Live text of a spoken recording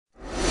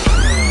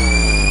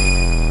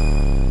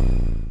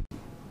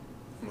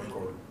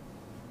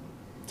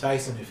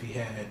Tyson if he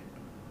had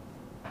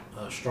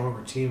a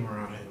stronger team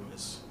around him.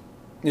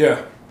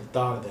 Yeah. The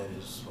thought of that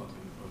is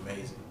fucking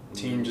amazing.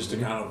 Team just to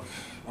kind of,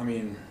 I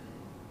mean.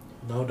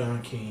 No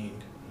Don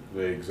King.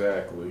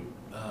 Exactly.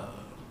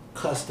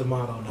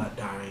 Customato not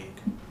dying.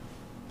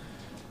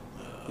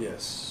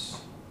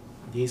 Yes.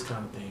 These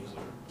kind of things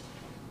are.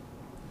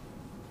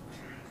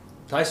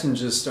 Tyson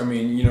just, I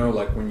mean, you know,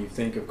 like when you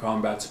think of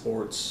combat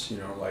sports, you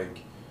know, like.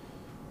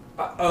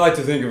 I like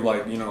to think of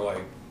like, you know,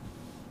 like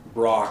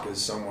Brock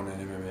as someone in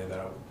MMA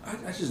that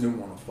I just didn't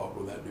want to fuck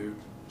with that dude.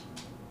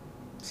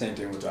 Same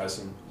thing with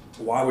Tyson.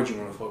 Why would you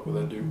want to fuck with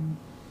that dude?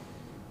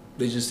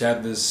 They just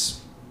have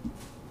this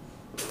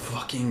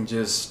fucking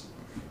just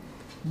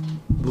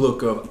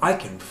look of, I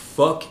can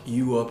fuck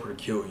you up or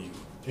kill you.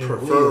 Yeah,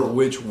 Prefer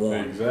which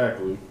one.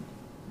 Exactly.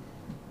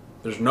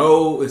 There's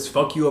no, it's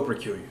fuck you up or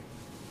kill you.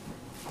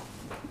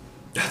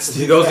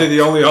 Those are the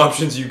only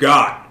options you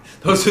got.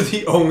 Those are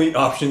the only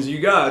options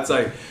you got. It's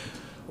like,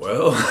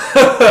 well,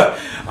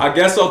 I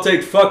guess I'll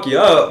take fuck you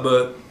up,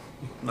 but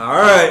all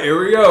right,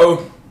 here we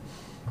go.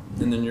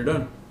 And then you're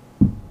done.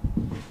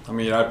 I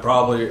mean,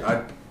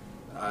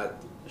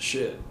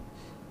 shit.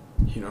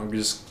 You know,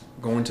 just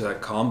going to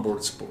that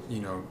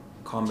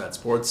combat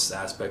sports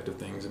aspect of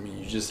things. I mean,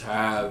 you just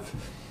have,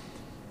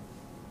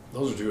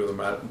 those are two of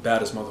the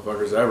baddest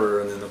motherfuckers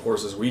ever. And then, of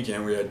course, this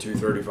weekend we had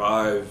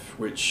 235,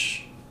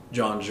 which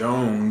John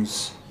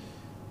Jones,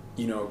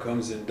 you know,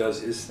 comes and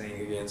does his thing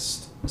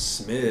against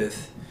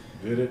Smith.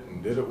 Did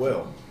it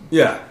well.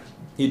 Yeah,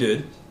 he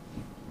did.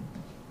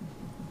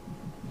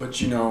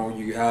 But, you know,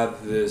 you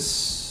have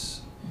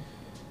this...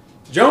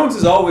 Jones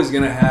is always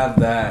going to have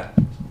that...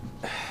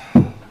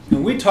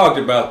 And we talked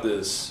about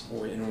this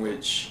in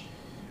which...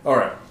 All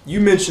right, you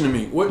mentioned to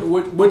me.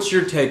 What's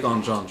your take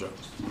on John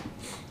Jones?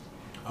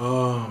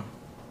 I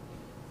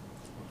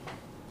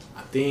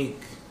think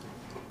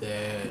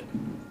that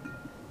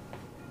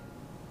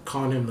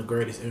calling him the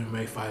greatest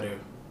MMA fighter,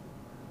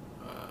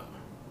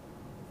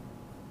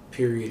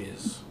 period,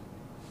 is...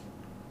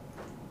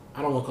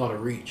 I don't want to call it a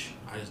reach.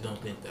 I just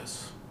don't think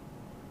that's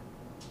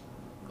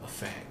a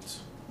fact.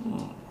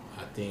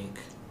 I think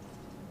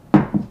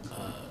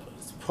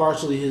it's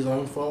partially his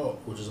own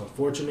fault, which is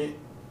unfortunate.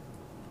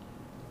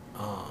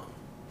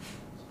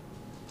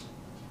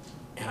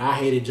 And I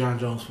hated John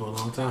Jones for a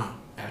long time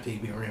after he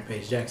beat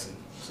Rampage Jackson.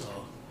 So,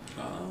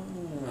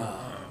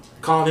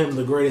 calling him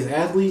the greatest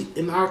athlete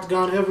in the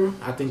octagon ever,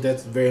 I think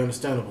that's very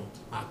understandable.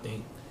 I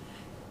think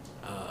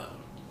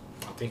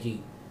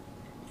he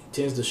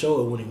tends to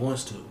show it when he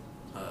wants to.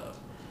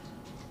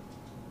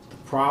 The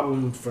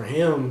problem for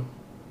him,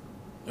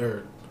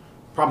 or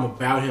problem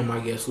about him, I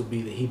guess, would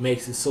be that he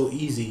makes it so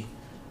easy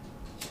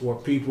for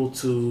people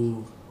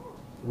to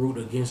root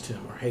against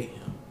him or hate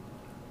him.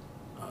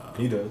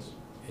 He does.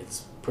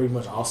 It's pretty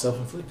much all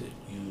self-inflicted.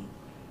 You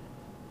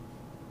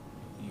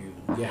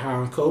get high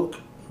on coke,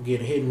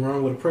 get a hit and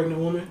run with a pregnant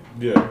woman.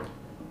 Yeah.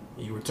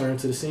 You return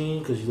to the scene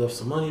because you left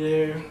some money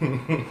there.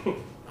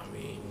 I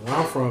mean, where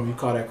I'm from, you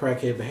call that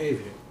crackhead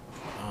behavior.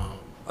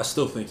 I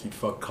still think he'd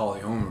fuck Holly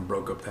Holm and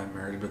broke up that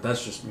marriage, but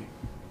that's just me.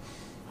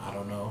 I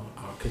don't know.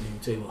 I couldn't even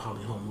tell you what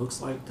Holly Holm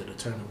looks like to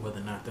determine whether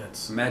or not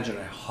that's... Imagine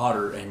a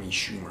hotter Amy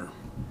Schumer.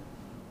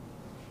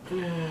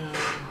 Yeah.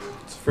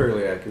 It's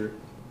fairly accurate.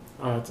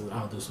 I'll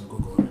do some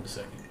Googling in a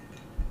second.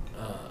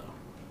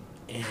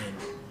 And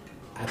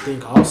I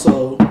think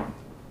also...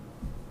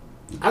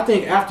 I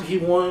think after he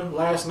won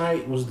last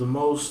night was the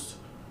most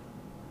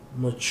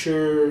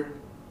mature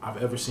I've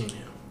ever seen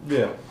him.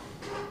 Yeah.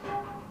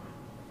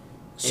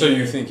 So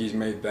you think he's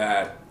made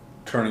that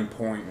turning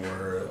point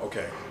where,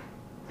 okay.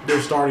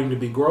 There's starting to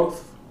be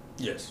growth?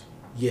 Yes.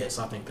 Yes,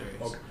 I think there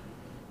is. Okay.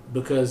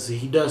 Because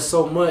he does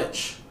so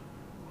much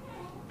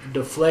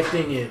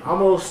deflecting and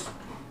almost,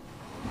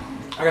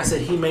 like I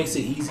said, he makes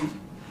it easy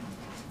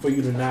for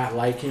you to not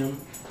like him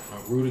or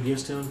root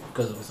against him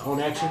because of his own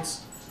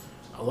actions.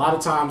 A lot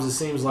of times it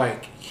seems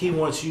like he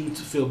wants you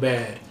to feel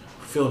bad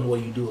for feeling the way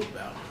you do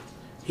about him.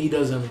 He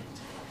does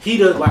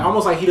like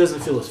almost like he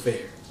doesn't feel it's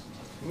fair.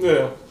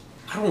 Yeah.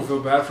 I don't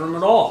feel bad for him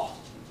at all.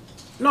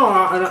 No,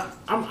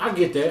 I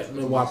get that. I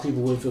mean, why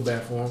people wouldn't feel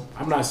bad for him.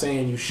 I'm not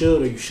saying you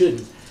should or you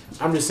shouldn't.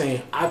 I'm just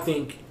saying I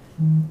think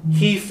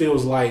he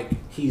feels like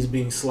he's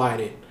being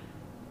slighted,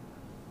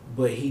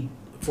 but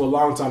for a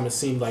long time it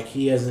seemed like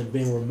he hasn't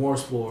been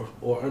remorseful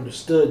or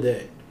understood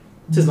that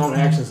his own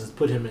actions has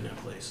put him in that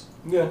place.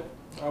 Yeah,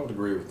 I would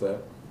agree with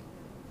that.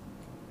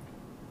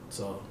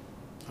 So,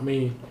 I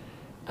mean,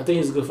 I think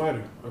he's a good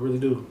fighter. I really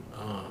do.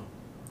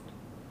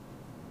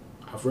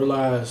 I've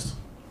realized,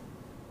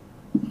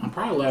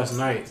 probably last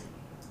night,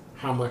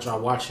 how much I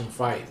watched him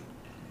fight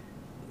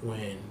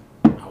when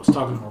I was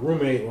talking to my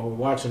roommate while we were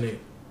watching it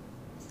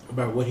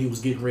about what he was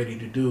getting ready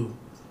to do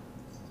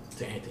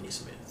to Anthony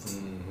Smith.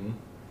 Mm-hmm.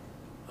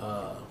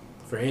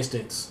 For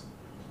instance,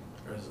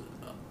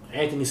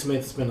 Anthony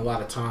Smith spent a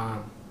lot of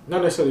time,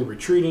 not necessarily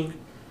retreating,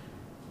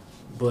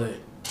 but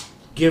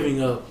giving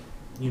up,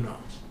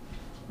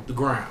 the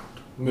ground.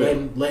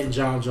 Yeah. Letting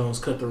John Jones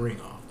cut the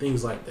ring off.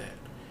 Things like that.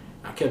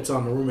 I kept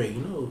telling my roommate,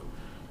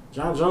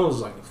 John Jones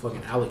is like a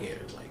fucking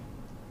alligator. Like,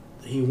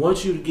 he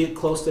wants you to get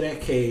close to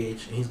that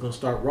cage, and he's gonna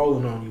start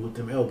rolling on you with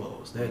them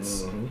elbows.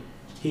 That's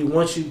he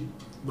wants you,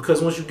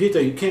 because once you get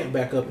there, you can't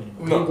back up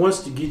anymore. No. He wants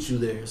to get you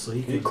there, so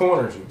he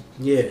corners you.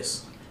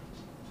 Yes,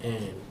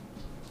 and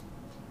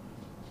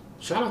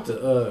shout out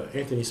to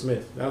Anthony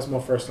Smith. That was my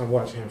first time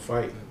watching him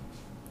fight. And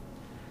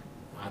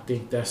I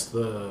think that's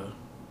the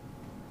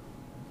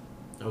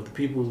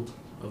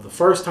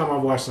first time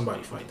I've watched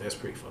somebody fight. That's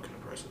pretty fucking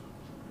impressive.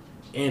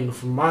 And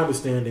from my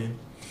understanding,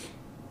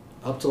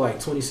 up to like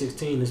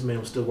 2016, this man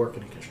was still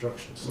working in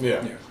construction. So,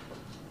 yeah.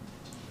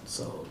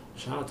 So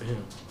shout out to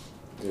him.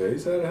 Yeah,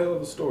 he's had a hell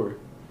of a story.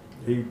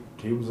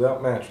 He was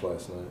outmatched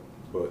last night,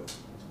 but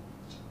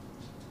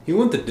he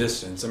went the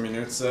distance. I mean,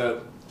 it's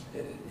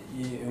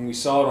and we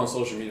saw it on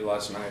social media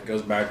last night. It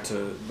goes back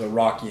to the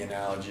Rocky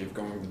analogy of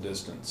going the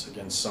distance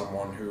against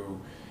someone who,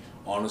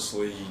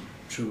 honestly,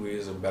 truly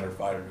is a better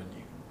fighter than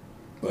you.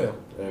 But, yeah,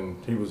 and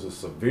he was a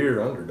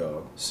severe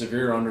underdog.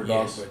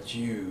 Yes. But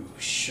you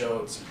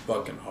showed some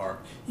fucking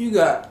heart. You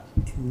got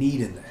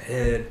kneed in the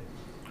head.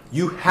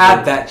 You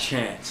had that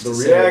chance. The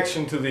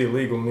reaction to the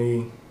illegal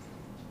knee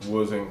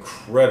was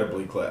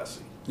incredibly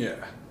classy.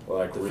 Yeah.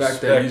 Like, the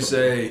fact that you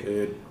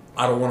say,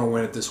 I don't want to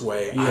win it this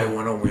way. Yeah. I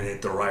want to win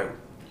it the right way.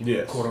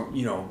 Yes.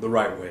 The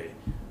right way.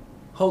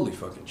 Holy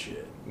fucking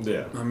shit.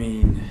 Yeah. I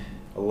mean,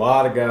 a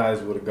lot of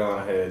guys would have gone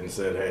ahead and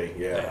said,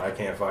 hey, I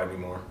can't fight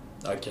anymore.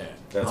 I can't.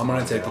 I'm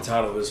going to take the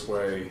title this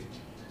way.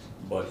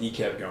 But he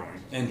kept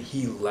going. And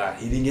he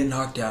didn't get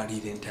knocked out.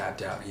 He didn't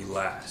tap out. He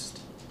last.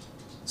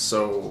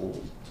 So,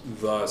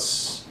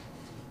 thus,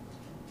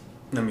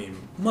 I mean,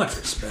 much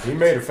respect. He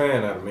made a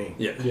fan out of me.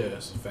 Yeah. Yeah,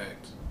 that's a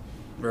fact.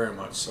 Very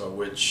much so.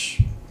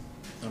 Which,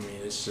 I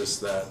mean, it's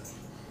just that.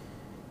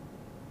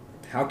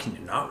 How can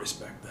you not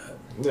respect that?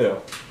 Yeah.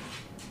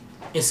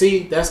 And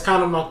see, that's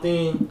kind of my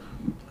thing.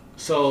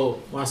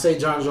 So when I say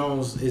John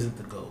Jones isn't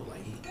the GOAT,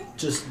 like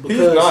he's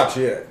not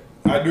yet.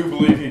 I do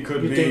believe he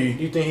could be.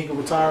 You think he could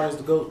retire as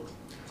the GOAT?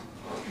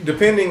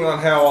 Depending on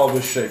how all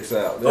this shakes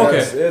out.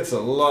 It's a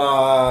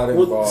lot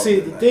involved. Well,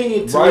 see, the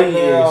thing to right me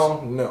now,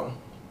 is no.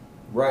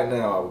 Right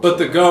now, I would but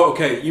say the GOAT.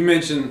 Okay, you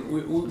mentioned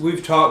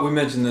we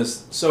mentioned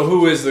this. So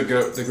who is the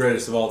GOAT, the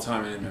greatest of all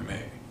time in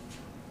MMA?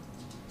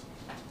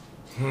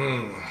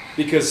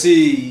 Because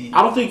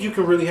I don't think you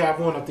can really have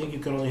one. I think you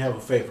can only have a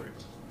favorite.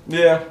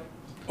 Yeah.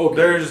 Okay.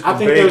 There's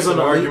debates and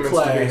arguments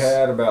to be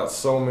had about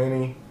so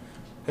many.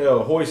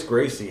 Hell, Hoist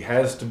Gracie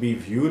has to be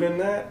viewed in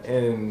that,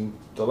 and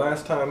the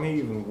last time he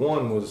even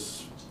won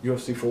was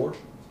UFC 4.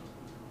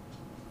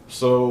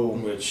 So,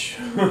 which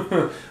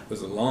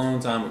was a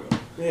long time ago.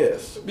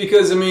 Yes.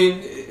 Because, I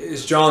mean,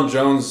 is John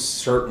Jones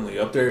certainly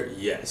up there?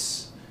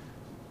 Yes.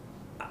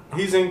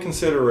 He's in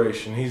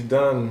consideration. He's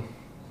done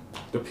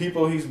the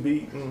people he's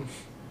beaten.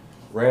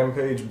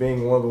 Rampage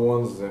being one of the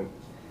ones that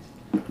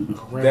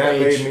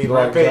made me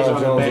like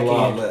John Jones a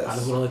lot less. I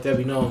just want to let that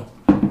be known.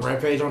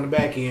 Rampage on the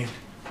back end.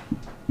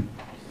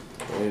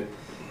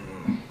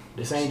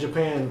 This ain't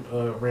Japan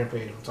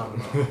Rampage I'm talking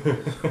about.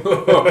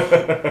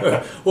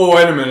 Well,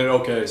 wait a minute.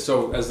 Okay,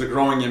 so as the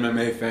growing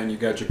MMA fan, you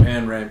got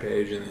Japan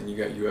Rampage and then you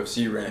got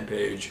UFC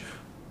Rampage.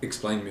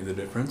 Explain to me the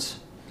difference.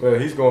 Well,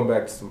 he's going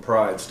back to some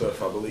Pride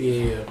stuff, I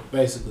believe. Yeah,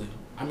 basically.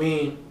 I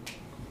mean,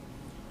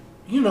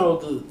 you know,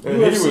 the and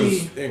UFC... he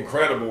was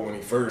incredible when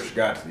he first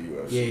got to the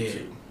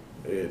UFC,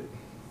 too.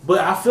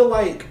 But I feel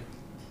like,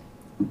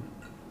 and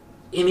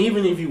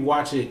even if you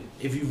watch it,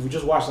 if you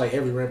just watch like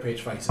every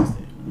Rampage fight since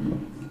then,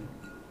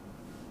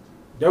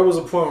 there was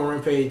a point where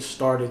Rampage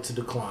started to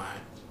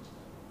decline.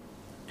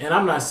 And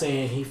I'm not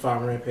saying he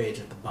fought Rampage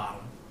at the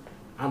bottom.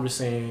 I'm just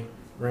saying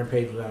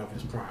Rampage was out of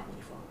his prime when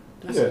he fought.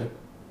 That's it.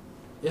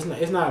 It's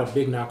not a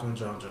big knock on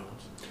John Jones.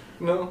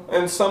 No,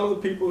 and some of the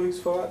people he's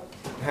fought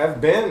have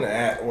been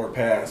at or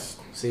past.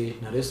 See,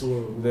 now this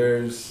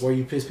is where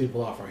you piss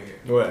people off right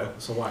here. Well,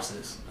 so watch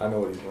this. I know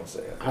what he's going to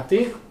say. I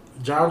think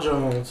John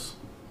Jones,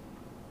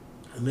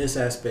 in this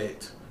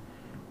aspect,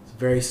 is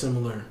very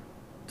similar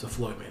to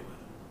Floyd Mayweather.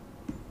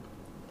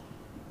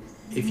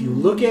 If you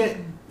look at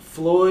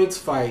Floyd's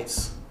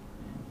fights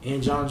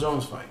and John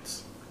Jones'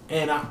 fights,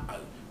 and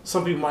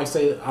some people might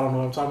say, I don't know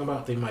what I'm talking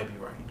about, they might be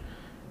right.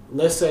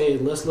 Let's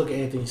look at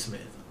Anthony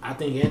Smith. I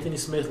think Anthony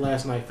Smith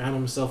last night found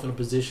himself in a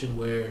position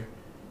where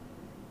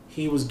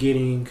he was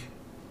getting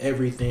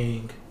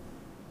everything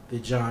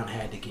that John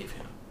had to give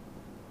him.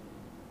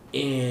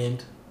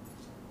 And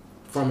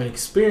from an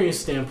experience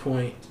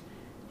standpoint,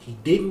 he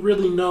didn't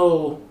really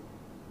know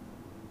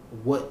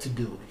what to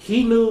do.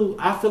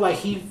 I feel like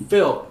he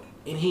felt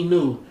and he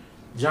knew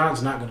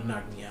John's not going to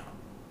knock me out.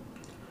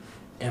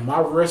 And my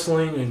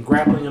wrestling and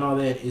grappling and all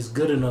that is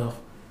good enough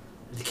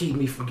to keep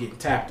me from getting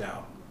tapped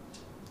out.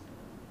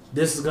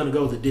 This is going to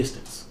go the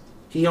distance.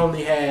 He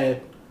only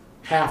had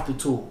half the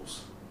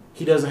tools.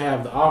 He doesn't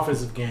have the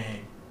offensive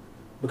game.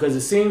 Because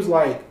it seems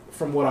like,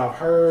 from what I've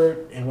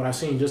heard and what I've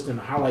seen just in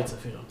the highlights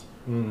of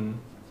him,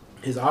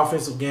 his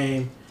offensive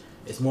game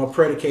is more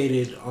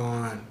predicated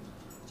on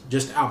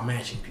just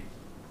outmatching people.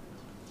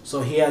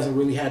 So he hasn't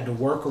really had to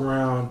work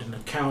around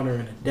and counter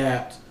and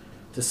adapt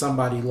to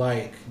somebody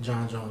like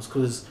John Jones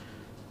because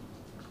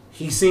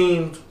he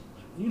seemed,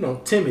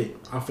 timid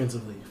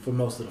offensively for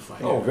most of the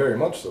fight. Oh, very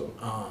much so.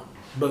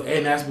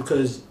 And that's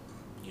because,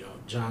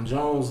 John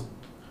Jones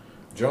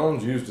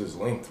used his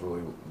length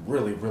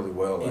really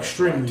well.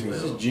 Extremely well.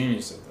 He's a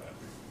genius at that.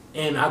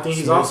 And I think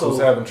he's Smith also was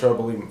having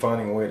trouble even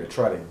finding a way to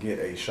try to get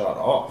a shot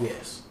off.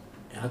 Yes.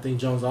 And I think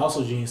Jones is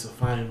also genius of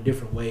finding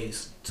different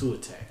ways to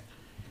attack.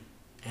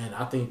 And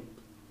I think,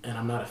 and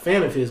I'm not a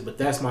fan of his, but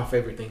that's my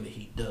favorite thing that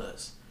he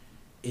does,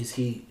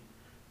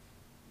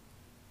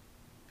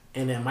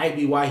 and that might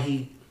be why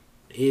he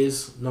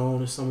is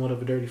known as somewhat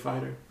of a dirty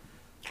fighter,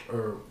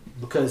 or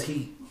because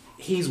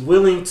he's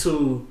willing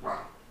to,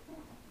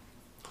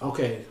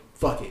 okay,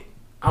 fuck it,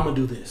 I'm going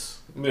to do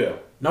this. Yeah.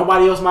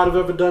 Nobody else might have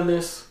ever done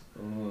this.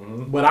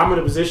 Mm-hmm. But I'm in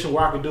a position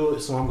where I can do it,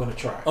 so I'm going to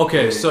try.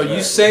 Okay, so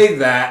you say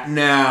that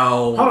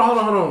now. Hold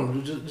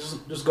on.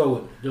 Just go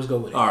with it. Just go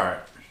with it. All right.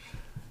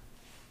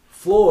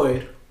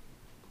 Floyd,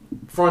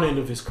 front end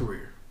of his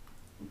career.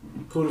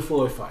 Who did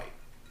Floyd fight?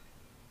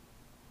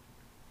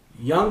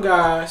 Young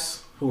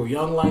guys who were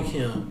young like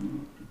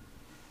him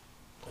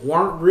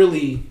didn't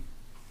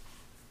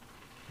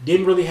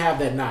really have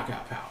that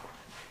knockout power,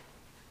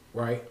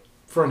 right?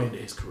 Front end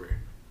of his career.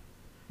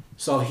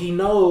 So he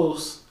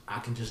knows I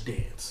can just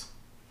dance.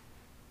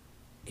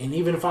 And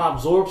even if I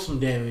absorb some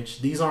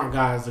damage, these aren't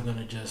guys that are going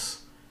to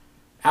just...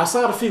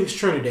 Outside of Felix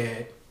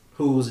Trinidad,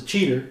 who was a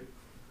cheater,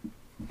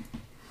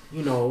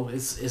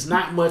 it's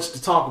not much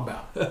to talk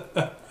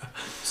about.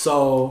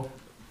 So,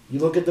 you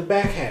look at the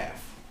back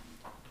half.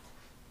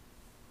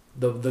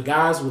 The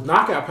guys with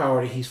knockout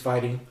power that he's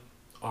fighting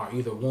are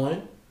either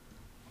one,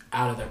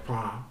 out of their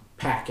prime,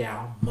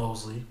 Pacquiao,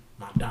 Mosley,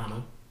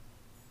 Maidana.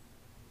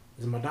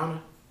 Is it Maidana?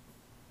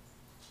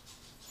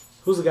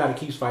 Who's the guy that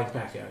keeps fighting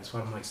Pacquiao? He's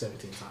fighting like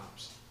 17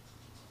 times.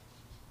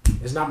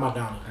 It's not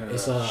Maidana.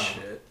 It's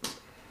shit.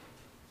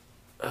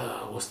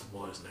 What's the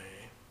boy's name?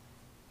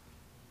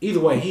 Either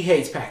way, he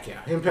hates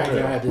Pacquiao. Him and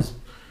Pacquiao had this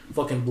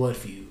fucking blood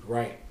feud,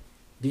 right?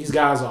 These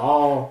guys are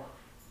all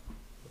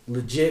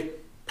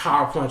legit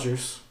power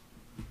punchers,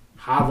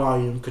 high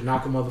volume, could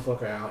knock a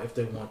motherfucker out if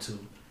they want to,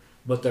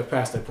 but they're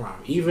past their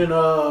prime. Even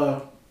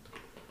my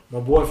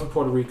boy from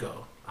Puerto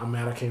Rico, I'm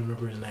mad I can't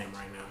remember his name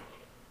right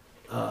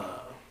now.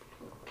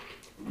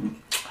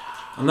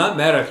 I'm not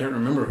mad I can't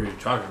remember who you're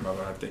talking about,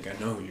 but I think I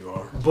know who you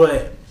are.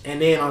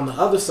 And then on the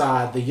other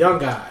side, the young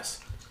guys,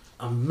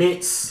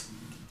 immense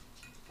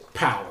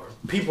power.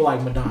 People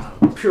like Madonna,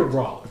 pure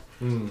brawler.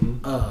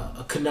 Mm-hmm.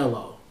 A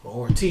Canelo,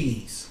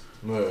 Ortiz.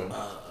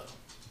 Yeah.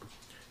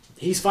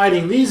 He's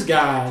fighting these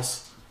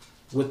guys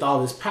with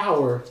all this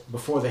power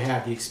before they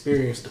have the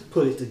experience to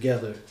put it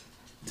together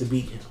to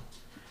beat him.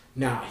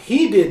 Now,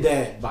 he did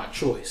that by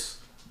choice.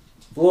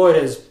 Floyd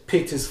has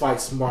picked his fight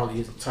smartly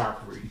his entire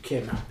career. You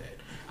can't knock that.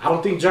 I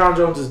don't think John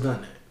Jones has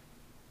done that.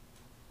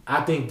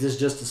 I think this is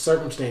just a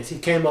circumstance. He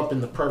came up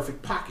in the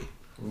perfect pocket.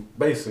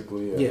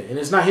 Basically, yeah. Yeah, and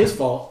it's not his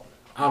fault.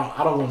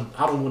 I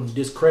don't want to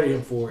discredit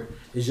him for it.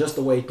 It's just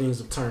the way things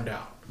have turned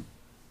out.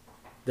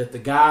 That the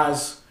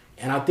guys,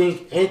 and I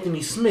think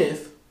Anthony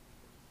Smith,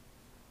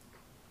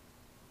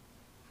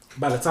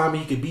 by the time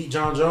he could beat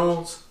John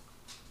Jones,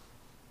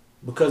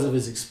 because of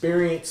his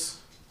experience,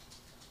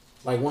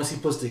 like once he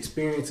puts the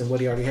experience and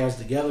what he already has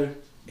together,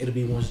 it'll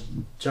be once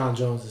John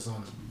Jones is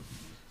on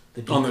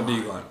the decline. On the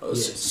decline.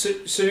 Yes.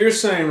 So you're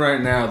saying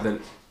right now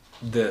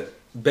that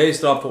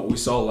based off what we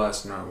saw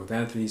last night with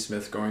Anthony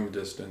Smith going the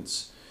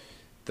distance,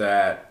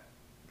 that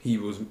he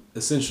was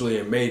essentially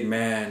a made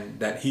man,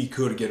 that he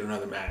could get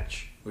another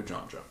match with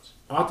John Jones.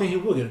 I think he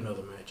will get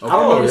another match. Okay. I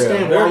don't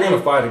understand They're why going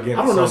to fight again.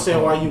 I don't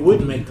understand why you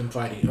wouldn't make them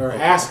fight or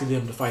ask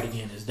them to fight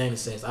again. As Dana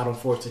says, I don't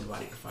force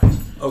anybody to fight.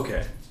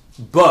 Okay.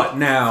 But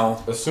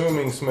now,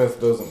 assuming Smith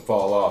doesn't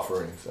fall off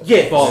or anything.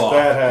 Yeah, fall off.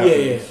 That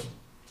happens. Yeah.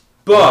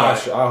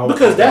 But I hope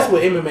because that's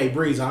what MMA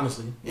breeds,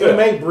 honestly. Yeah.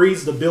 MMA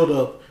breeds the build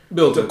up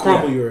to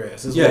crumble your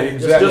ass. Yeah,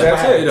 exactly.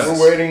 That's it. It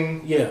We're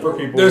waiting for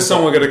people. There's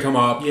someone going to come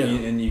up, Yeah.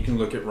 and you can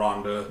look at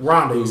Ronda.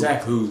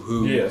 Exactly.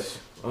 Who yes,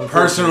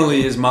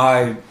 personally is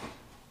my...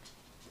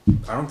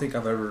 I don't think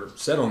I've ever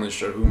said on this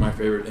show who my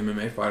favorite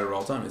MMA fighter of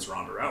all time is.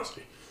 Ronda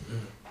Rousey.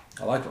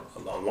 I love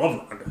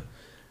Ronda.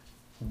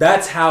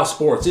 That's how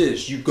sports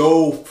is. You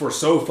go for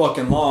so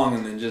fucking long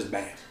and then just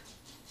bam.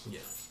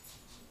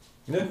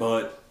 Yeah.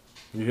 But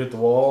you hit the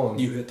wall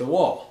and you hit the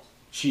wall.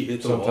 She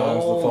hit the wall. Sometimes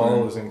the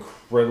fall is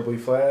incredibly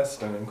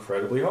fast and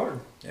incredibly hard.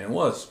 And it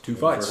was 2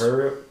 fights. For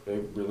her,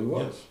 it really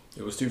was.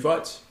 It was 2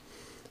 fights.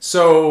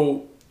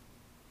 So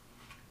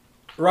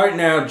right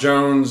now,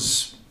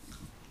 Jones,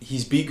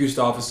 he's beat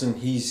Gustafsson.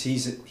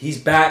 He's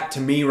back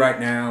to me right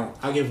now.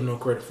 I give him no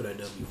credit for that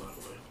W, by the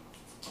way.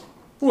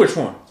 Which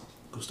one?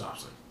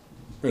 Gustafsson.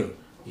 Really?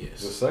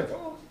 Yes. The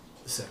second one?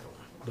 The second one.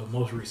 The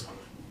most recent one.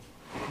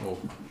 Well,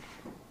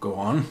 go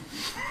on.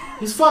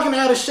 He's fucking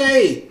out of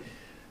shape.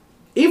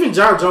 Even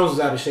John Jones was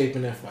out of shape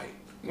in that fight.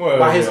 Well,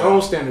 by his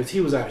own standards,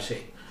 he was out of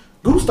shape.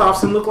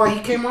 Gustafsson looked like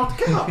he came off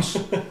the couch.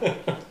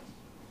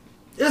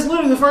 It's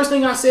literally the first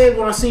thing I said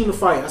when I seen the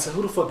fight. I said,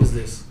 who the fuck is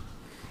this?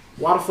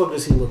 Why the fuck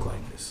does he look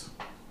like this?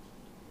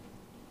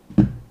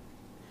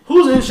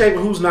 who's in shape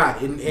and who's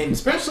not, and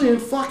especially in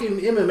fucking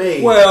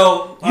MMA.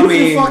 Well, you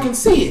can fucking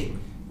see it.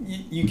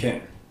 You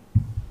can.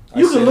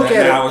 You can look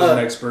at it. I was an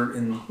expert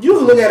in. You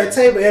can look at a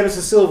tape of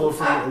Anderson Silva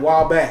from a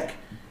while back,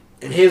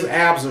 and his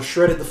abs are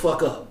shredded the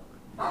fuck up.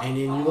 And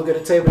then you look at a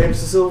tape of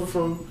Anderson Silva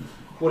from,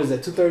 what is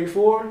that,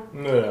 234?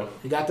 Yeah.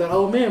 He got that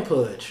old man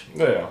pudge.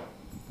 Yeah.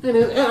 And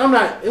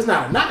it's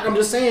not a knock. I'm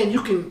just saying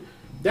you can.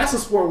 That's a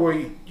sport where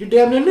you're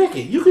damn near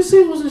naked. You can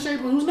see who's in shape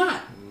and who's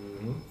not.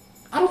 Mm-hmm.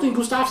 I don't think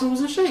Gustafsson was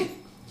in shape.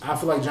 I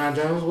feel like John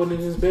Jones wasn't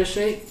in his best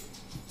shape.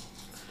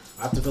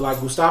 I feel like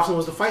Gustafsson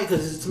was the fight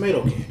because he's a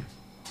tomato can.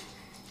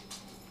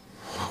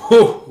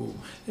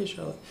 Hey,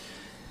 Charlotte.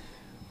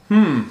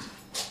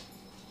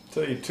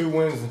 Tell you 2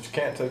 wins that you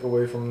can't take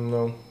away from them,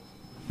 though.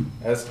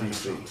 That's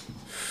DC.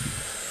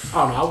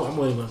 Oh no,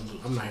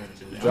 I'm not here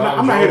to do that.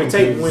 I'm not here to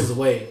take wins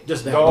away.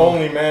 Just that. The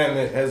only man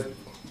that has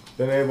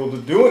been able to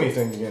do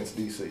anything against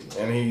DC,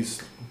 and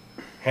he's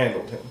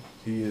handled him.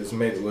 He has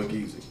made it look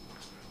easy.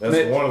 That's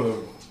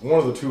one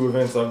of the 2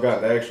 events I've got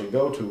to actually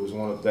go to was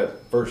one of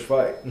that first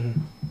fight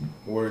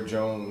where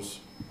Jones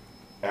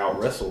out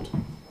wrestled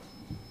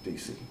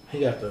DC.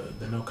 He got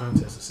the no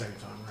contest the second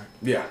time, right?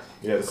 Yeah,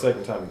 the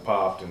second time he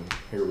popped, and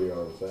here we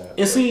are with that.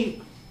 And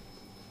see,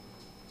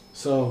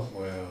 so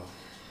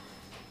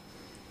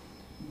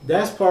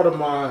that's part of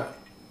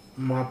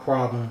my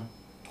problem.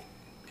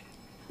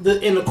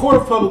 In the court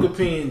of public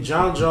opinion,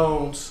 John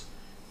Jones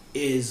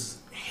is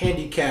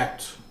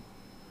handicapped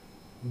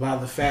by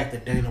the fact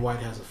that Dana White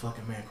has a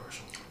fucking man crush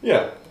on him.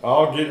 Yeah,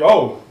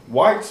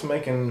 White's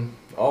making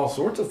all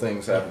sorts of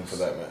things happen for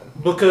that man.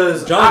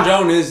 Because John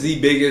Jones is the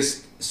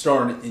biggest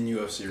star in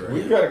UFC right now.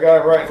 We've got a guy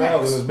right now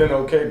that has been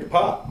okay to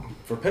pop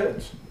for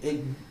pits.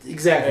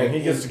 Exactly. And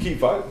he gets to keep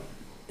fighting.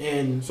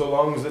 And so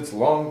long as it's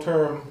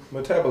long-term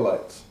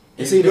metabolites.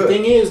 And see, the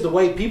thing is, the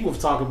way people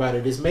have talked about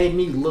it, it's made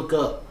me look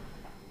up,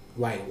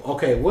 like,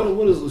 okay, what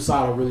does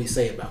USADA really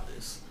say about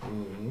this?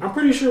 Mm-hmm. I'm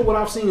pretty sure what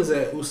I've seen is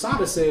that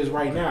USADA says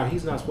right now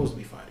he's not supposed to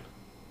be fighting.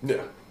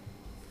 Yeah.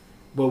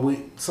 But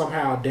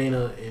somehow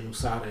Dana and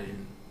USADA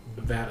and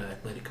Nevada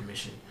Athletic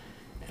Commission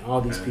and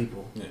all these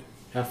people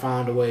have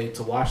found a way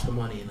to wash the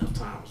money enough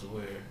times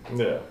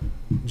where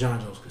John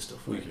Jones could still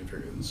fight. We can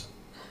figure this out.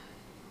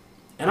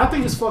 And I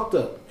think it's fucked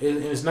up.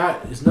 It's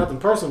nothing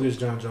personal against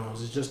John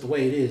Jones. It's just the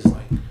way it is.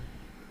 Like,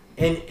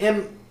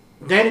 and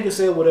Dana can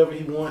say whatever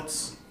he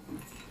wants,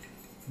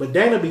 but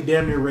Dana be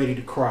damn near ready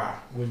to cry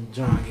when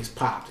John gets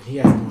popped, and he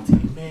has to go on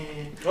TV,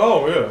 man.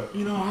 Oh yeah.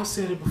 You know, I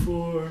said it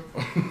before.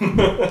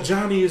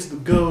 Johnny is the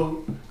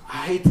GOAT.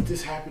 I hate that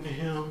this happened to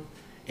him,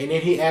 and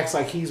then he acts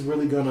like he's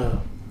really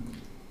gonna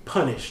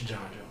punish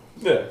John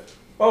Jones. Yeah.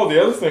 Oh,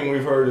 the other thing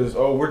we've heard is,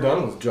 we're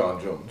done with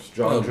John Jones.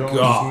 John Jones is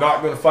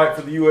not going to fight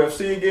for the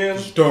UFC again.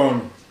 He's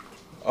done.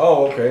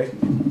 Oh, okay.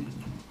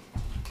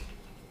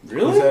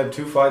 Really? He's had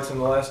 2 fights in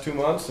the last 2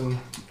 months, and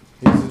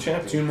he's the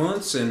champion. 2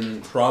 months,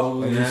 and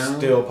probably and now. He's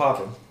still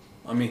popping.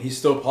 I mean, he's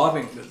still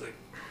popping. But like,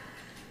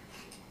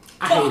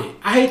 I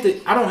hate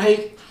it. I don't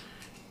hate,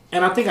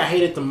 and I think I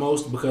hate it the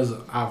most because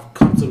I've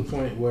come to the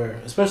point where,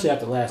 especially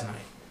after last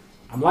night,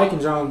 I'm liking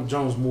John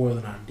Jones more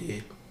than I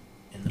did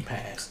in the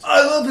past.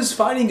 I love his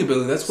fighting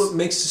ability. That's what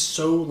makes it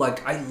so,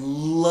 like, I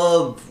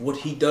love what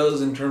he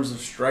does in terms of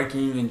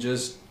striking and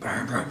just I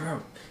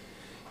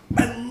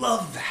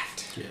love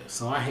that. Yeah,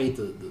 so I hate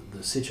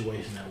the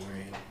situation that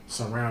we're in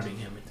surrounding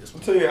him at this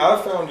point. I'll tell you,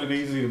 I found it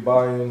easy to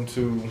buy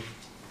into.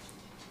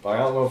 I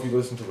don't know if you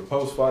listened to the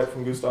post-fight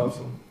from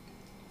Gustafsson,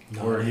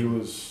 where he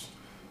was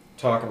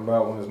talking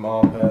about when his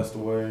mom passed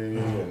away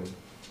and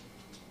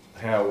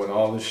how when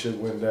all this shit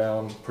went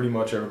down, pretty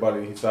much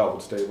everybody he thought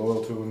would stay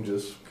loyal to him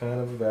just kind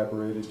of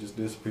evaporated, just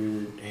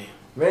disappeared. Damn.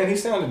 Man, he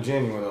sounded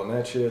genuine on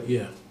that shit.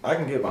 Yeah. I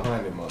can get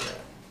behind him on that.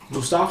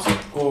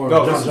 Gustafsson or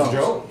no, John this Jones? is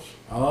Jones.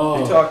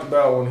 Oh. He talked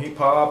about when he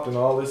popped and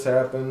all this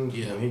happened.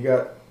 Yeah. And he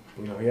got,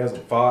 he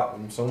hasn't fought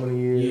in so many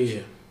years.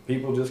 Yeah.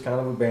 People just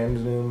kind of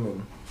abandoned him,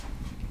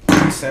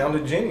 and he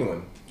sounded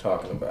genuine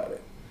talking about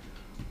it.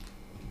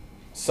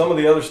 Some of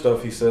the other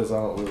stuff he says I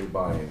don't really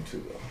buy into,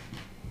 though.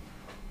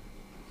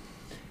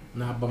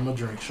 Not buy my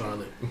drink,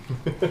 Charlotte.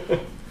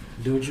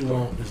 Do what you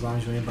want as long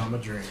as you ain't buy my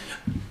drink.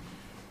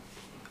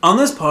 On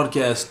this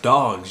podcast,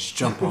 dogs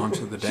jump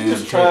onto the damn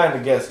She's trying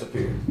to guest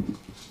appear.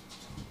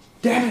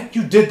 Damn it,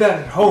 you did that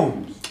at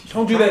home.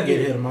 Don't do that Get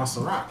again. hit of my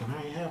Ciroc and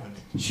I ain't having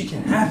it. She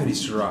can have it,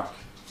 Ciroc.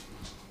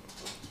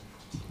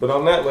 But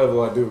on that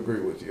level, I do agree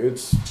with you.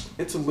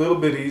 It's a little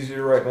bit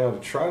easier right now to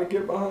try to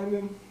get behind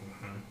him.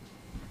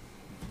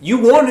 You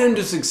want him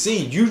to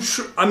succeed.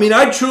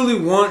 I truly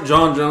want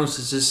John Jones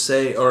to just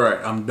say, "All right,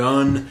 I'm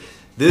done.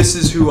 This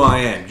is who I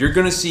am." You're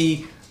gonna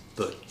see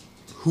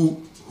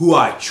who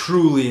I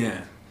truly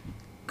am.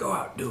 Go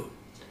out, do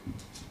it.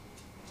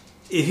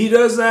 If he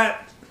does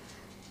that,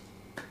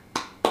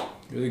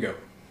 here you go.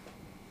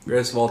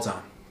 Greatest of all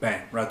time.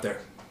 Bang, right there.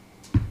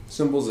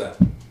 Simple as that.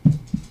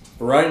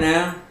 But right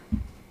now,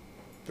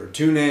 there are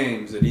 2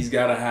 names that he's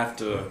got to have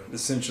to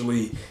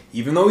essentially,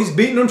 even though he's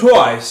beaten him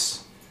twice.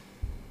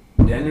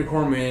 Daniel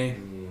Cormier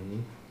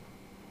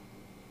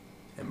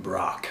and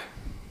Brock.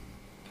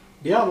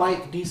 Do y'all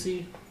like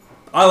DC?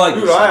 I like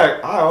Dude,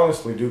 DC. I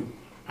honestly do.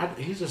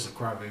 He's just a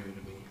crybaby to me.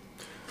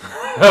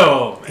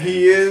 Oh, man.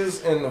 He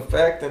is, and the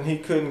fact that he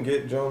couldn't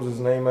get Jones's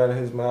name out of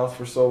his mouth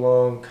for so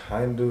long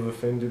kind of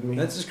offended me.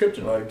 That's his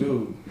kryptonite. Like,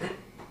 dude,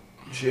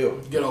 chill.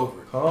 Get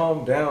over it.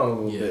 Calm down a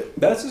little bit.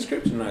 That's his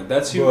kryptonite.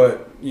 That's who,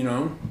 But, you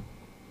know.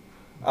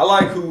 I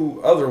like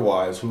who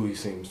he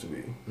seems to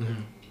be.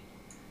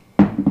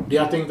 Mm-hmm. Do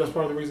y'all think that's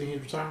part of the reason he's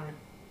retiring?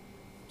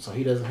 So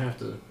he doesn't have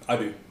to I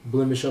do.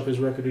 blemish up his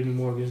record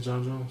anymore against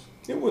John Jones?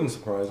 It wouldn't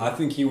surprise me. I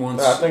think he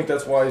wants. I think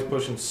that's why he's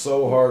pushing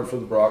so hard for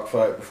the Brock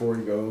fight before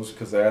he goes,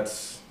 because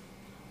that's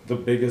the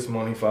biggest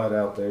money fight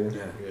out there.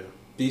 Yeah.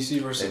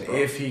 DC versus And Brock.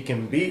 if he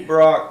can beat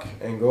Brock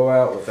and go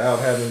out without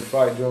having to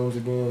fight Jones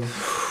again,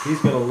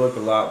 he's going to look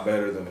a lot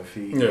better than if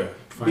he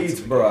beats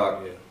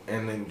Brock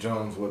and then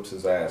Jones whips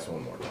his ass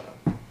one more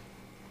time.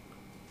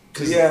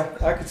 Yeah,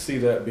 I could see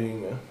that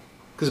being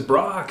because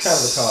Brock's kind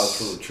of a cause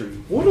for retreat.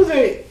 What do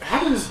they?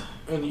 How does?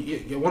 And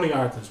one of y'all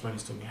have to explain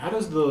this to me. How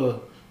does the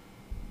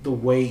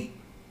weight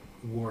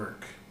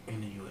work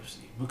in the UFC?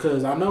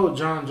 Because I know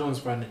John Jones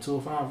fighting at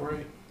 205,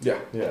 right? Yeah,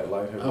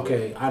 light heavyweight.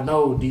 Okay, I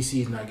know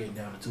DC's not getting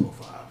down to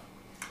 205.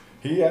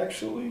 He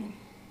actually,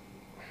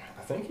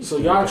 I think he's. So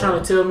y'all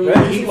trying to tell me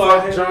he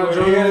light fought John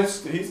heavyweight.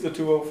 Jones? He's the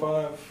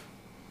 205.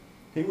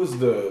 He was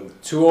the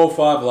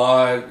 205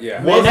 live.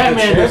 Yeah. Man, that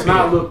man does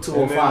not champion. look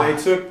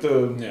 205. And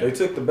then they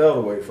took the belt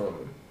away from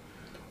him.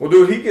 Well,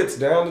 dude, he gets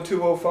down to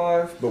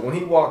 205, but when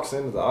he walks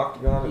into the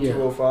octagon at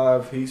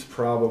 205, he's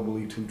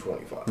probably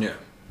 225. Yeah.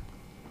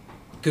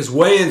 Because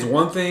weigh-in's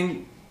one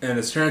thing, and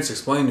as Terrence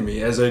explained to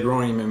me, as a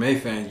growing MMA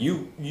fan,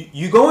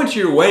 you go into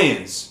your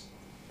weigh-ins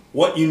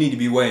what you need to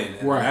be weighing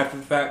in. Right. After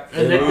the fact.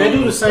 And they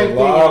do the same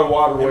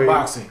thing in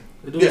boxing.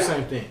 They do the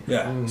same thing.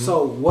 Yeah. Mm-hmm.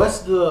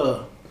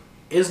 So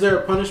is there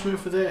a punishment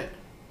for that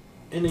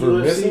in the For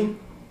UFC? missing?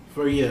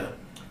 For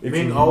If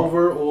being you-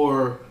 over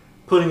or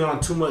putting on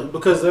too much?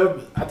 Because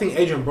I think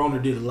Adrian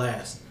Broner did it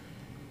last.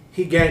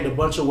 He gained a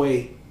bunch of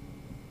weight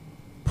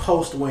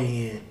post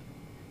weigh-in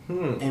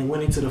and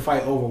went into the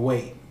fight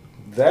overweight.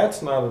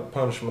 That's not a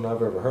punishment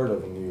I've ever heard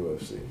of in the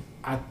UFC.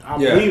 I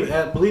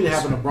believe it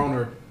happened to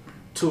Broner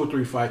 2 or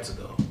 3 fights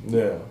ago.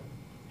 Yeah.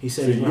 He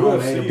said See, he went home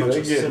and UFC, ate a bunch they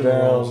of get cinnamon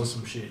rolls down- or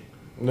some shit.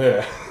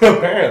 Yeah,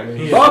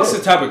 apparently. Yeah. Brock's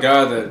the type of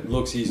guy that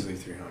looks easily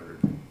 300.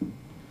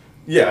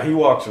 Yeah, he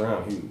walks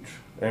around huge.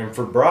 And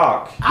for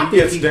Brock, I he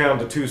think gets down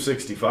to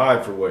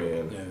 265 for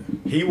weigh-in.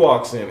 Yeah. He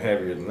walks in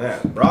heavier than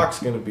that. Brock's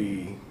going to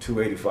be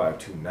 285,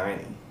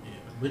 290. Yeah.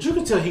 But you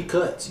can tell he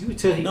cuts. You can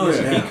tell he gets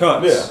down. He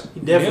cuts. Yeah. He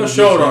definitely He'll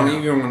show it gets on down.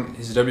 even when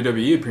his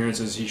WWE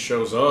appearances. He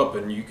shows up,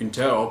 and you can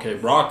tell. Okay,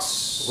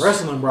 Brock's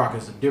Wrestling Brock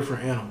is a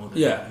different animal than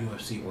Yeah.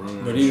 UFC Brock.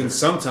 But even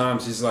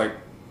sometimes he's like,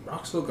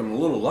 Brock's looking a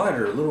little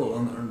lighter, a little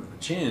under the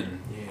chin,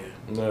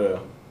 Yeah. Yeah.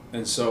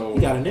 and so He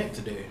got a neck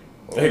today.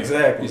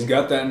 Exactly. he's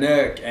got that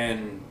neck.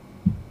 And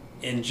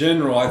in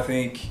general, I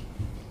think,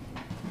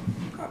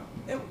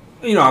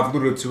 you know, I've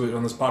alluded to it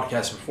on this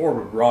podcast before,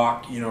 but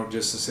Brock, you know,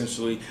 just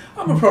essentially,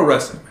 I'm a pro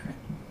wrestling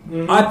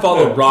man. I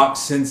followed Yeah. Brock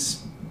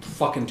since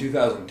fucking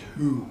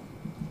 2002,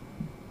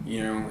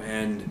 you know,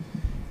 and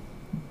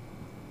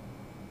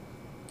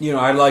you know,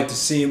 I'd like to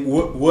see him.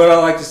 Would I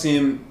like to see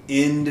him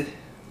end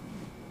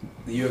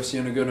the UFC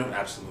on a good note?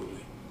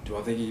 Absolutely. Do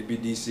I think he could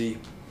beat DC?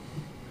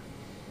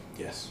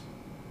 Yes.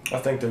 I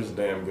think there's a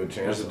damn good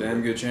chance. There's a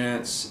damn good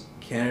chance.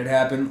 Can it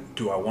happen?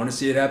 Do I want to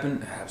see it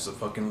happen?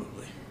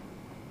 Absolutely.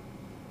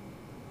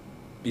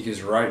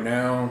 Because right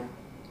now,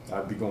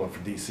 I'd be going for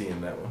DC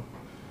in that one.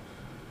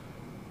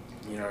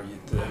 you know,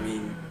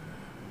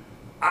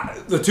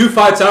 the 2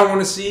 fights I want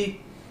to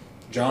see,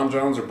 John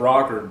Jones or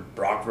Brock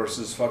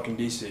versus fucking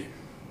DC.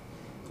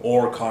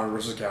 Or Conor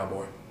versus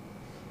Cowboy.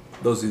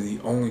 Those are the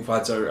only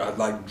fights I'd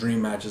like,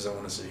 dream matches I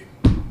want to see.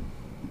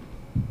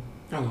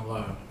 Not gonna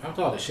lie.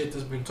 After all the shit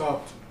that's been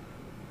talked,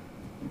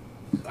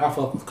 I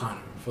fuck with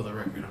Conor for the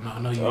record. I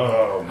know you.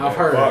 Oh, man, I've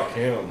heard. fuck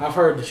him. I've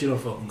heard that you don't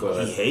fuck with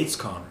Conor. He hates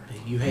Conor.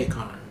 You hate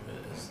Conor,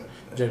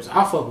 James.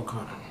 I fuck with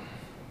Conor.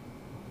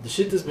 The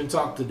shit that's been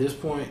talked to this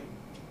point,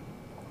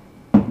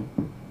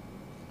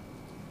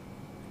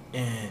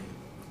 and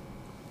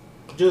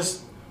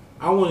just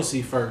I want to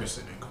see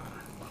Ferguson and Conor.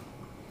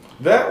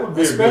 That would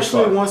be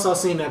Especially a good fight. once I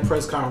seen that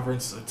press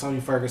conference of Tony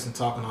Ferguson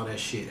talking all that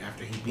shit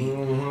after he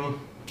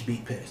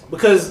beat Pettis.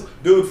 Because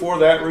Dude, for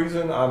that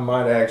reason, I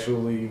might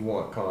actually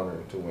want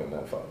Conor to win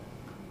that fight.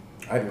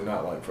 I do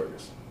not like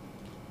Ferguson.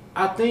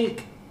 I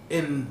think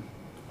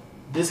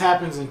this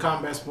happens in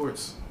combat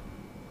sports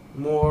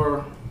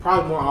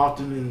probably more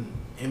often than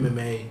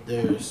MMA.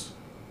 There's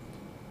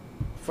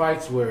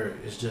fights where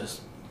it's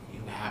just you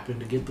happen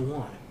to get the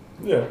one.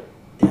 Yeah.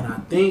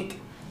 And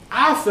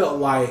I felt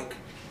like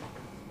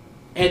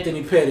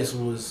Anthony Pettis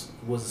was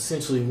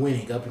essentially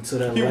winning up until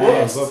that He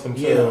last. was up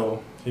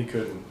until he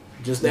couldn't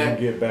just even that.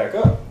 get back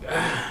up.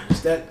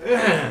 Just that.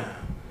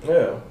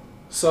 Yeah.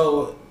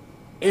 So,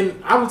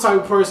 and I'm the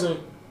type of person,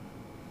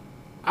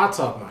 I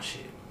talk my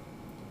shit.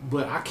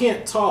 But I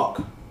can't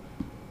talk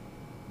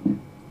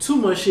too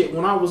much shit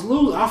when I was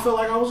losing. I felt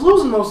like I was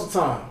losing most of the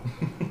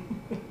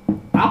time.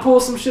 I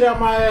pulled some shit out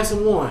my ass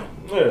and won.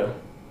 Yeah.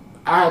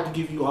 I had to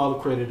give you all the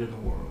credit in the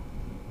world.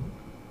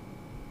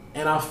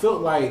 And I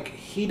felt like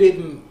he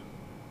didn't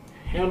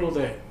handle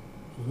that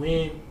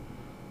win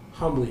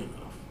humbly enough.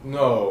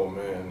 No,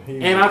 man.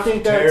 I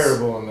think that's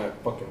terrible in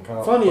that fucking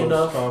conference.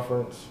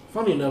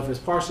 Funny enough, it's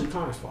partially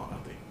Connor's fault, I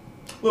think.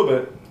 A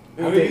little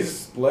bit.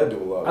 He's led to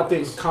a lot. I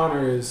think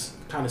Connor is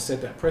kind of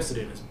set that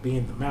precedent as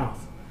being the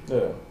mouth.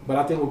 Yeah. But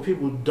I think what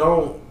people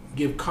don't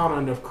give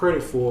Connor enough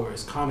credit for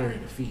is Connor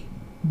in defeat.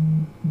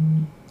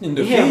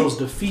 He handles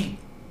defeat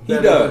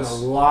better than a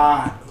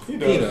lot of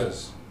people. He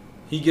does.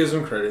 He gives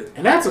him credit.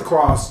 And that's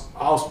across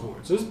all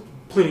sports. There's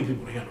plenty of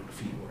people that handle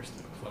defeat worse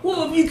than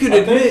Well, if you could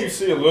admit... I think you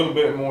see a little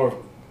bit more of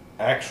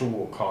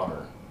actual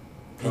Connor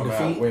come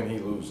out when he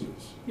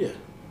loses. Yeah.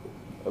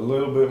 A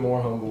little bit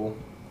more humble.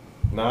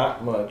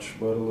 Not much,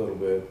 but a little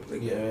bit.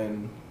 Yeah.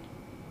 And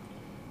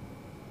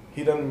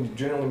he doesn't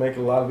generally make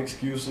a lot of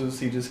excuses.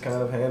 He just kind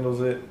of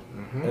handles it.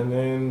 Mm-hmm. And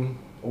then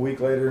a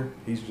week later,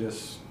 he's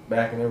just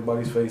back in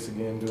everybody's face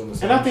again doing the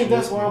same And I think shit.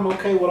 that's why I'm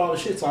okay with all the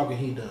shit talking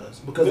he does.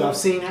 Because I've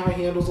seen how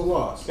he handles a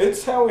loss.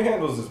 It's how he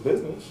handles his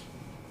business.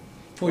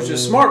 Which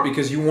is smart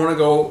because you want to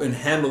go and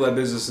handle that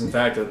business. In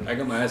fact, I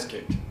got my ass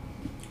kicked.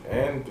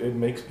 And it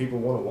makes people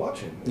want to watch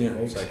him. Yeah, it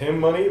makes him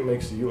money. It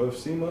makes the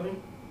UFC money.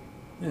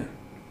 Yeah.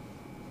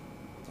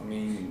 I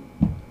mean,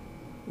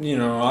 you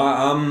know,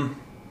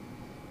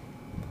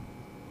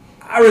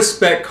 I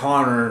respect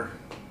Connor,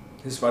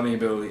 his fighting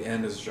ability,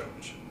 and his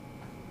showmanship.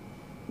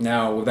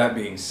 Now, with that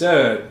being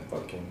said,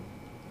 fuck him.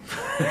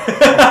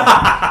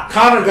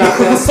 Connor got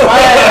that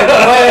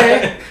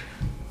swag, boy.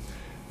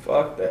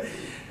 Fuck that.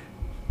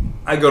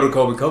 I go to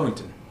Colby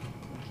Covington,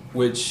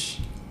 which...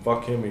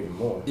 Fuck him even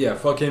more. Yeah,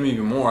 fuck him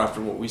even more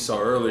after what we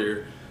saw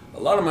earlier. A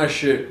lot of my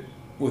shit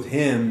with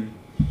him,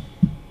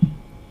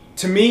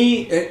 to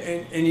me,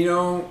 and you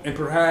know, and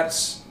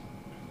perhaps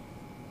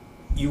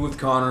you with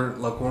Connor,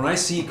 like when I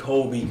see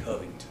Colby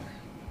Covington,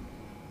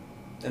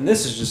 and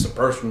this is just a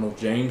personal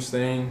James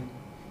thing,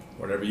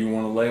 whatever you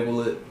want to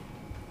label it,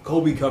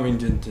 Colby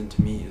Covington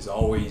to me is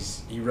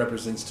always, he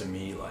represents to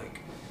me like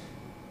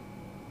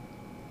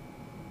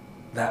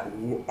that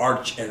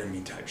arch enemy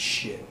type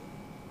shit.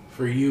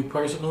 For you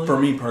personally? For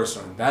me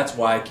personally. That's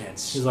why I can't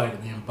see. He's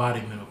like the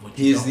embodiment of what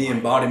you He is the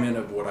embodiment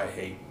of what I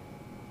hate.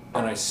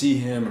 And I see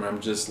him and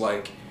I'm just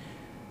like,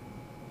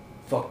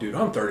 fuck dude,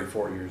 I'm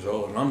 34 years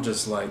old and I'm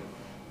just like...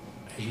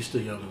 Hey, you're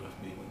still young enough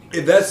to be with you.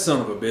 If that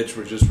son of a bitch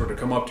were to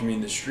come up to me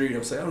in the street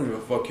and say, I don't give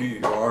a fuck who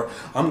you are,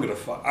 I'm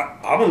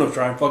gonna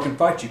try and fucking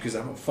fight you because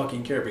I don't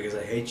fucking care because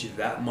I hate you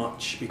that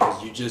much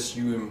because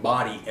you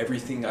embody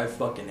everything I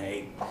fucking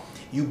hate.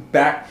 You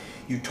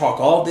talk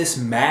all this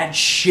mad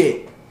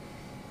shit.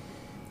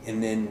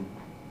 And then...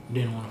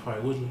 Didn't want to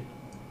fight Woodley?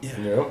 Yeah.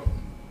 Yep.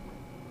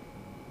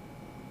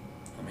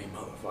 I mean,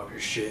 motherfucker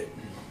shit.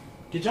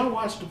 Did y'all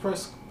watch the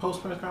post-press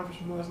conference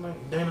from last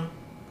night, Dana?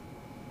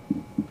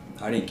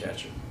 I didn't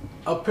catch it.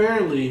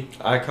 Apparently...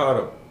 I caught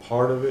a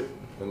part of it,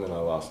 and then I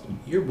lost it.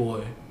 Your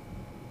boy,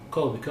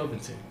 Colby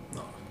Covington,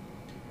 No.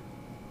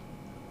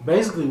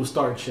 basically was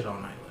starting shit all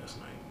night last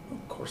night.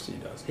 Of course he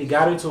does. He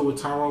got into it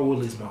with Tyrone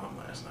Woodley's mom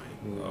last night.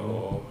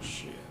 Oh,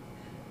 shit.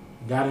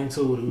 Got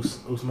into it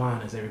with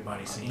Usman, as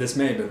everybody's seen. This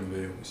may have been the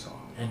video we saw.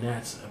 And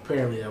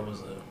apparently that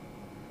was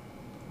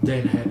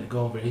Dana had to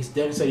go over there.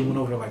 Dana said he went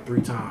over there like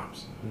 3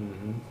 times.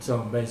 Mm-hmm. So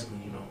basically,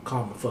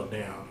 calm the fuck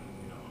down.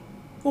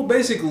 Well,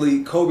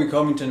 basically, Colby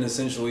Covington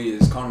essentially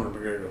is Conor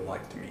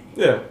McGregor-like to me.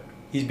 Yeah.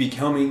 He's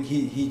becoming,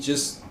 he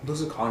just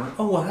looks at Conor,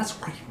 oh, well, that's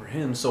working for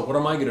him, so what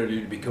am I going to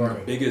do to become the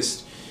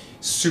biggest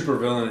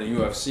supervillain in the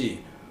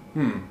UFC?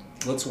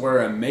 Let's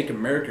wear a Make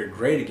America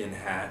Great Again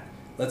hat.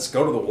 Let's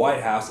go to the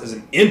White House as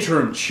an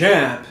interim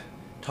champ,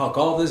 talk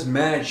all this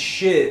mad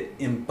shit,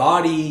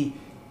 embody,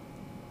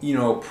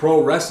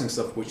 pro wrestling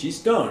stuff, which he's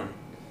done.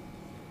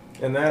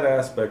 And that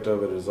aspect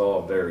of it is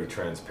all very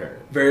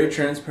transparent. Very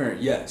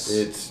transparent, yes.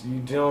 It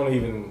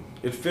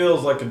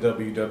feels like a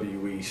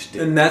WWE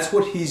stick. And that's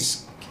what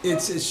it's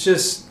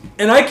just,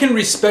 and I can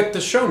respect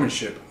the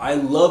showmanship. I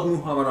love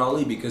Muhammad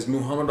Ali because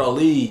Muhammad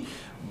Ali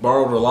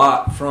borrowed a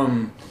lot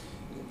from,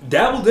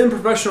 dabbled in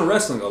professional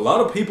wrestling. A lot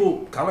of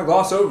people kind of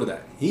gloss over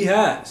that. He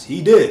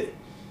did.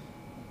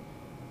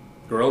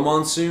 Gorilla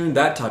Monsoon,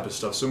 that type of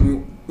stuff. So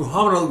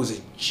Muhammad Ali was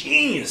a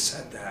genius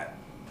at that.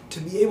 To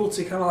be able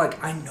to kind of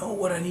like, I know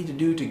what I need to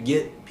do to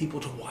get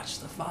people to watch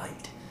the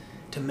fight,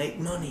 to make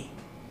money.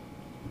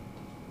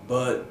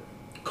 But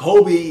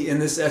Colby, in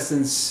this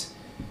essence,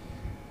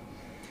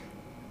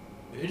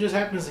 it just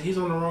happens that he's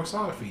on the wrong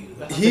side for you.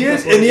 He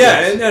is,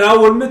 and I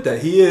will admit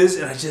that he is.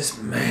 And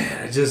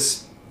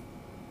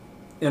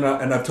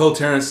and I've told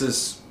Terrence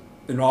this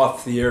in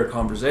off-the-air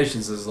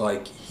conversations, is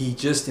like, he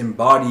just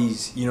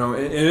embodies, and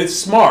it's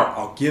smart.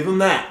 I'll give him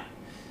that.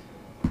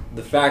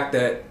 The fact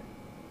that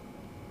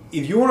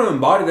if you want to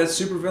embody that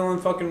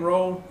supervillain fucking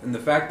role, and the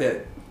fact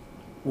that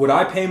would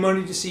I pay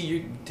money to see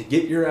you to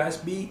get your ass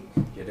beat?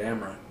 You're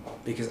damn right,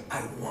 because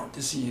I want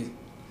to see you.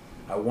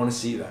 I want to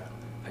see that.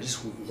 I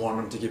just want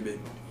him to get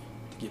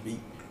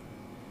beat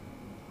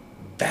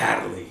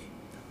badly,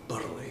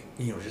 butterly.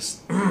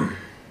 Just.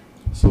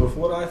 So if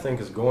what I think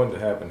is going to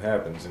happen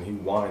happens and he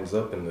winds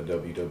up in the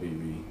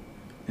WWE,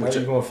 how are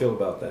you going to feel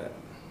about that?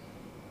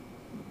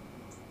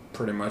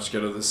 Pretty much go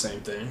to the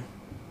same thing.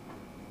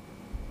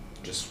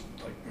 Just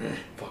like,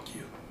 fuck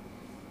you.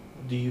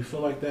 Do you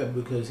feel like that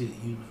because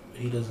he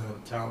doesn't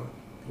have talent?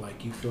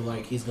 Like, you feel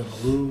like he's going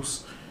to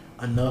lose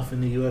enough in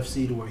the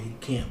UFC to where he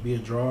can't be a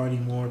draw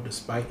anymore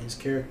despite his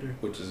character?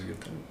 Which is a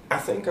good thing. I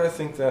think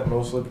that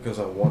mostly because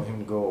I want him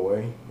to go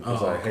away.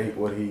 Because I hate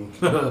what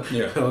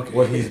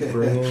what he's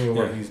bringing and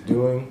what he's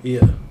doing.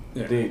 Yeah.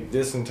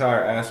 This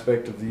entire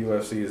aspect of the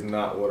UFC is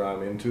not what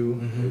I'm into.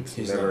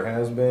 Mm-hmm. It never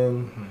has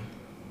been. Mm-hmm.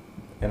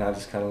 And I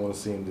just kind of want to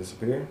see him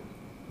disappear.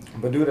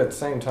 But dude, at the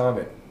same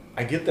time,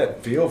 I get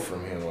that feel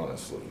from him,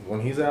 honestly.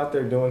 When he's out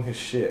there doing his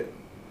shit,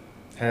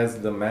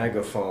 has the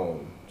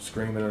megaphone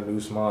screaming at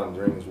Usman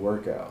during his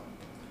workout.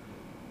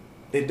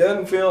 It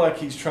doesn't feel like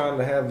he's trying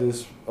to have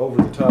this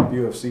over-the-top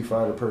UFC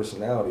fighter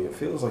personality. It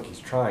feels like he's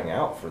trying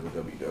out for the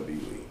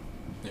WWE.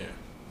 Yeah.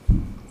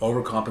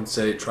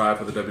 Overcompensate, try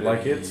for the WWE.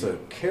 Like it's a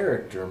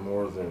character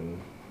more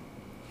than...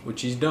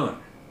 Which he's done.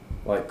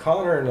 Like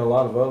Conor and a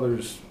lot of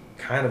others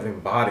kind of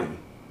embody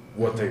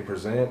what they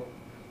present.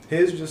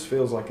 His just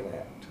feels like an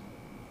act.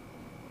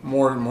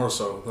 More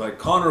so. Like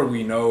Conor,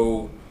 we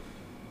know,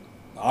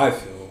 I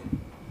feel,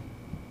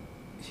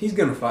 he's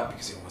going to fight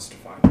because he wants to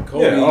fight.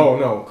 Kobe,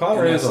 no.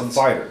 Conor is a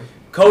fighter.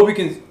 Kobe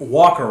can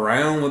walk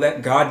around with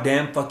that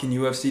goddamn fucking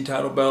UFC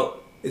title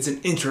belt. It's an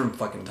interim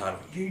fucking title.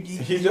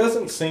 He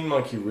doesn't seem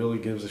like he really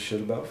gives a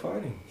shit about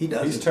fighting. He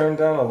doesn't. He's turned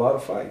down a lot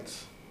of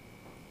fights.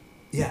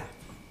 Yeah.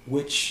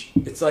 Which,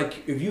 it's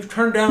like, if you've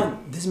turned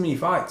down this many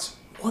fights,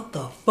 what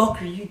the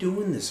fuck are you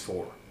doing this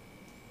for?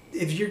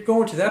 If you're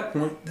going to that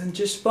point, then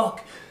just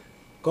fuck.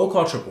 Go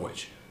call Triple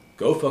H.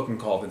 Go fucking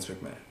call Vince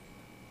McMahon.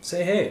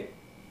 Say, hey,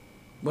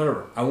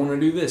 whatever, I want to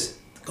do this.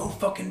 Go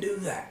fucking do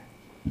that.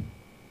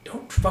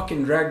 Don't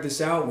fucking drag this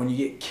out when you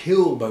get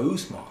killed by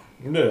Usman.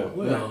 Yeah.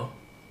 Well,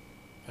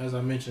 as I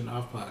mentioned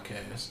off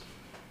podcast,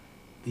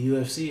 the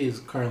UFC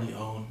is currently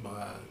owned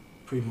by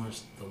pretty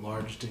much the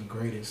largest and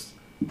greatest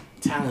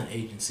talent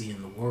agency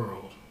in the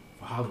world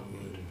for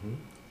Hollywood.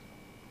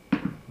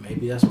 Mm-hmm.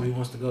 Maybe that's where he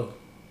wants to go.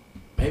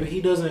 Maybe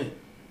he doesn't.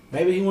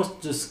 Maybe he wants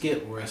to just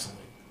skip wrestling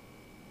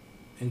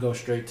and go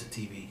straight to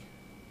TV.